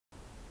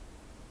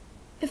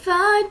If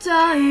I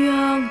die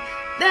young,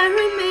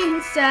 bury me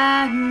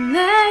inside and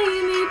lay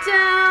me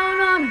down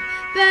on a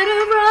bed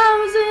of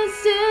roses.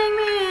 Sing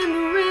me in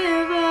the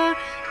river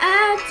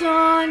at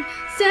dawn.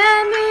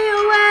 Send me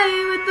away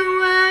with the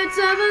words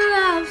of a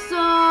love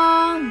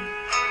song.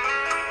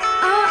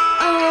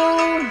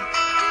 Uh-oh,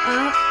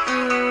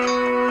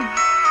 uh-oh.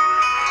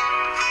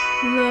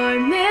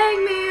 Lord, make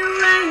me a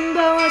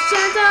rainbow. I'll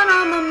shine down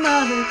on my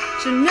mother.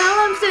 She'll know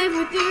I'm safe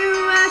with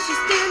you as she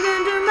stands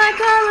under my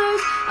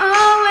colors.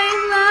 Always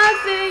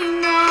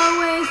laughing,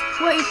 always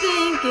what you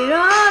think it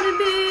ought to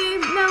be.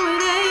 No,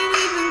 it ain't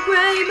even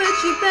gray, but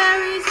she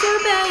buries her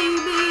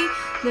baby.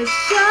 The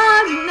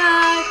sharp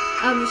knife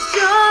of a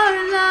short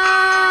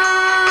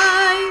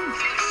life.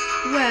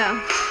 Well,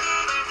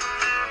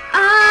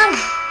 I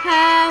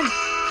had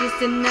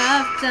just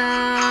enough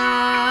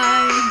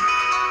time.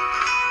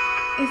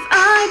 If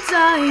I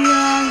die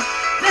young,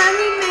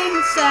 bury me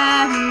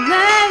inside and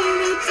lay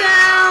me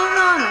down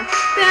on a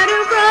bed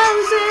of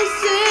roses.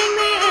 Sing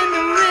me in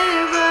the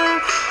river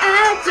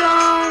at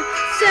dawn.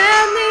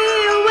 Send me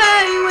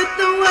away with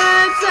the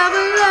words of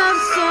a love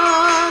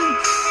song.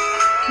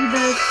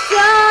 The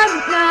sharp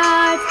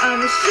knife of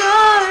a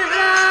short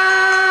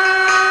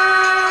life.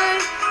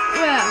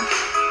 Well,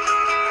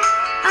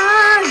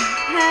 I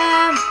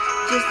have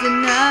just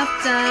enough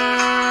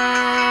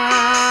time,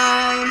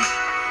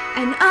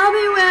 and I'll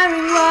be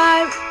wearing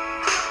white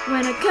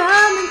when I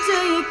come into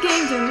your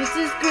kingdom. It's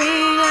as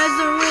green as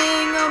the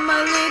ring on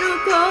my little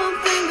cold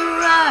finger.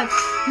 I've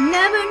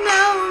never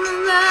known the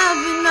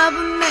loving of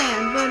a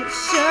man, but it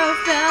sure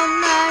felt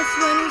nice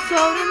when he was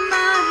holding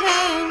my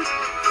hand.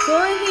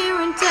 Boy here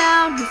in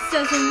town who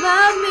says he'll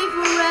love me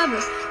forever.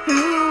 Who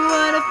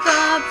would have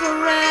thought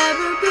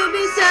forever could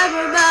be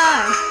severed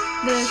by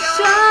the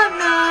sharp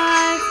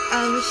knife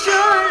of a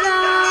short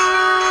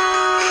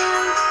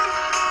life?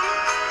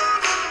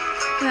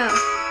 Well,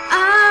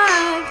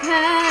 I've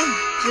had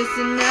just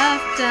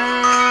enough time.